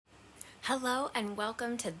Hello and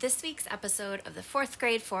welcome to this week's episode of the 4th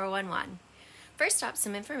grade 411. First up,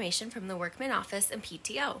 some information from the Workman office and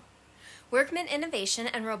PTO. Workman Innovation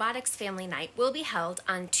and Robotics Family Night will be held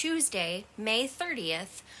on Tuesday, May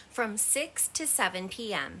 30th from 6 to 7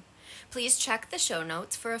 p.m. Please check the show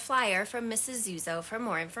notes for a flyer from Mrs. Zuzo for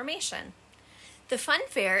more information. The fun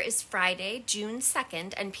fair is Friday, June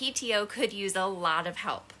 2nd, and PTO could use a lot of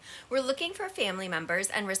help. We're looking for family members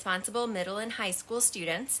and responsible middle and high school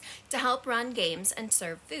students to help run games and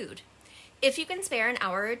serve food. If you can spare an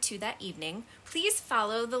hour or two that evening, please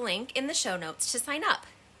follow the link in the show notes to sign up.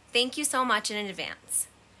 Thank you so much in advance.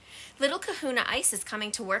 Little Kahuna Ice is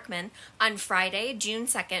coming to Workman on Friday, June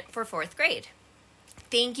 2nd for 4th grade.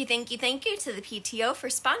 Thank you to the PTO for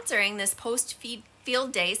sponsoring this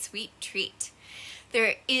post-field day sweet treat.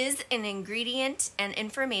 There is an ingredient and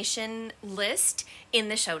information list in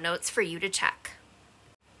the show notes for you to check.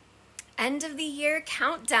 End of the year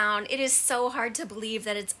countdown. It is so hard to believe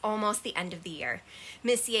that it's almost the end of the year.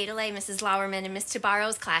 Miss Yadele, Mrs. Lauerman, and Miss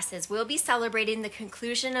Tabaro's classes will be celebrating the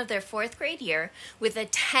conclusion of their 4th grade year with a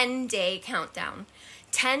 10-day countdown.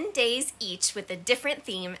 10 days each with a different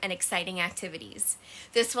theme and exciting activities.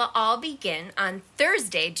 This will all begin on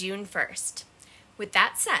Thursday, June 1st. With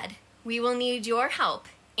that said, we will need your help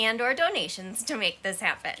and/or donations to make this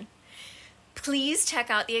happen. Please check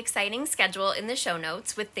out the exciting schedule in the show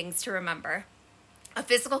notes with things to remember. A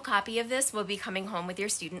physical copy of this will be coming home with your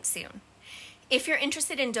students soon. If you're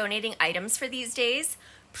interested in donating items for these days,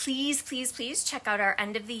 please check out our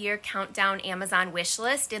end of the year countdown Amazon wish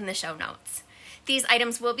list in the show notes. These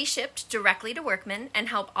items will be shipped directly to Workman and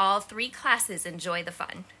help all 3 classes enjoy the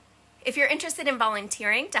fun. If you're interested in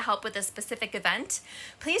volunteering to help with a specific event,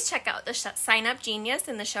 please check out the Sign Up Genius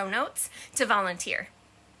in the show notes to volunteer.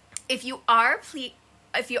 If you are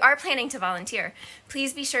planning to volunteer,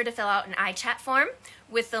 please be sure to fill out an iChat form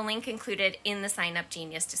with the link included in the Sign Up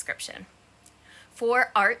Genius description.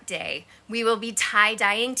 For Art Day, we will be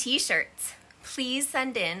tie-dyeing t-shirts. Please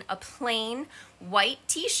send in a plain white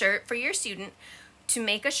t-shirt for your student to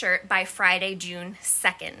make a shirt by Friday, June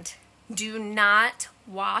 2nd. Do not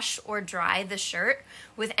wash or dry the shirt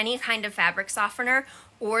with any kind of fabric softener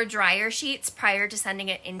or dryer sheets prior to sending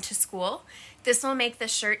it into school. This will make the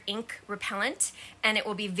shirt ink repellent, and it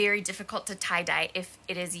will be very difficult to tie-dye if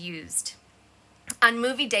it is used. On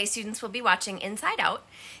movie day, students will be watching Inside Out.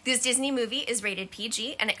 This Disney movie is rated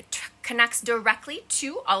PG, and it connects directly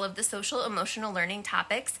to all of the social emotional learning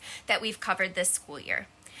topics that we've covered this school year.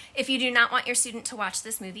 If you do not want your student to watch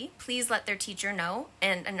this movie, please let their teacher know,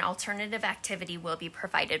 and an alternative activity will be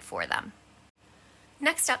provided for them.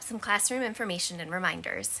 Next up, some classroom information and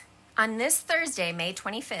reminders. On this Thursday, May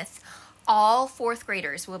 25th, all 4th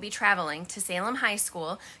graders will be traveling to Salem High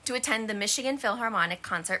School to attend the Michigan Philharmonic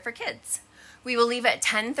Concert for Kids. We will leave at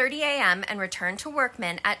 10:30 a.m. and return to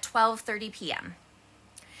Workman at 12:30 p.m.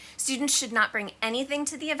 Students should not bring anything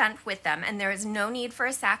to the event with them, and there is no need for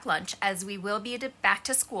a sack lunch as we will be back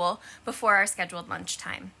to school before our scheduled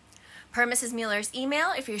lunchtime. Per Mrs. Mueller's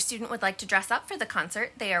email, if your student would like to dress up for the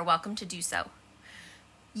concert, they are welcome to do so.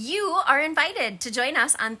 You are invited to join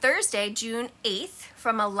us on Thursday, June 8th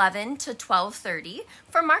from 11 to 12:30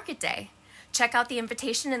 for Market Day. Check out the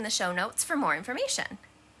invitation in the show notes for more information.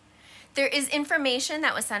 There is information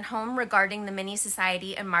that was sent home regarding the Mini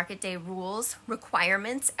Society and Market Day rules,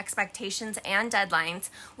 requirements, expectations, and deadlines,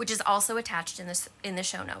 which is also attached in the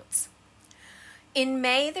show notes. In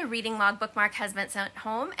May, the reading log bookmark has been sent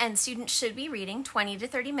home, and students should be reading 20 to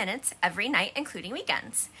 30 minutes every night, including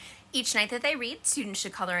weekends. Each night that they read, students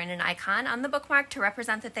should color in an icon on the bookmark to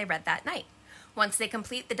represent that they read that night. Once they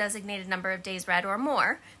complete the designated number of days read or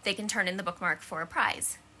more, they can turn in the bookmark for a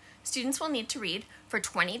prize. Students will need to read for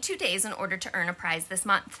 22 days in order to earn a prize this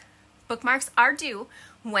month. Bookmarks are due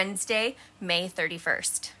Wednesday, May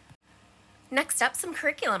 31st. Next up, some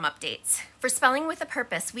curriculum updates. For Spelling with a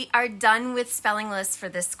Purpose, we are done with spelling lists for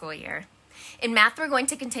this school year. In math, we're going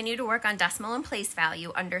to continue to work on decimal and place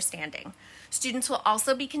value understanding. Students will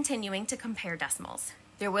also be continuing to compare decimals.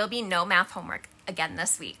 There will be no math homework again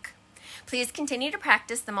this week. Please continue to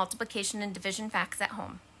practice the multiplication and division facts at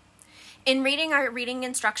home. In reading, our reading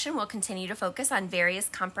instruction will continue to focus on various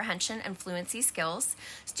comprehension and fluency skills.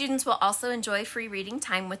 Students will also enjoy free reading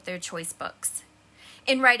time with their choice books.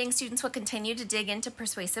 In writing, students will continue to dig into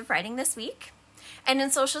persuasive writing this week. And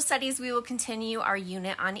in social studies, we will continue our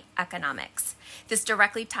unit on economics. This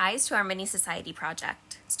directly ties to our Mini Society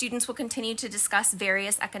project. Students will continue to discuss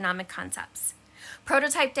various economic concepts.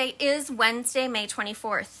 Prototype Day is Wednesday, May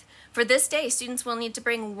 24th. For this day, students will need to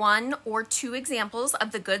bring 1 or 2 examples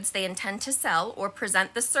of the goods they intend to sell or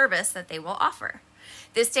present the service that they will offer.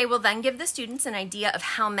 This day will then give the students an idea of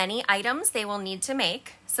how many items they will need to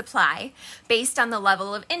supply, based on the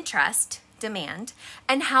level of interest, demand,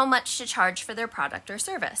 and how much to charge for their product or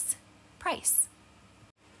service, price.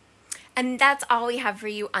 And that's all we have for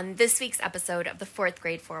you on this week's episode of the 4th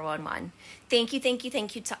Grade 411. Thank you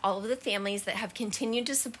to all of the families that have continued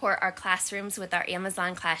to support our classrooms with our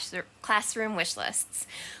Amazon classroom wish lists.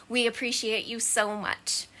 We appreciate you so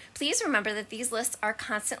much. Please remember that these lists are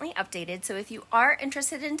constantly updated, so if you are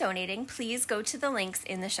interested in donating, please go to the links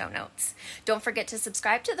in the show notes. Don't forget to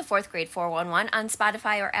subscribe to the 4th Grade 411 on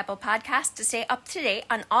Spotify or Apple Podcasts to stay up to date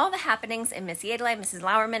on all the happenings in Miss Yadley, Mrs.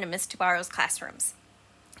 Lauerman, and Miss Tubaro's classrooms.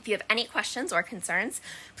 If you have any questions or concerns,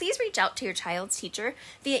 please reach out to your child's teacher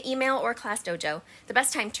via email or Class Dojo. The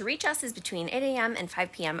best time to reach us is between 8 a.m. and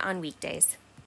 5 p.m. on weekdays.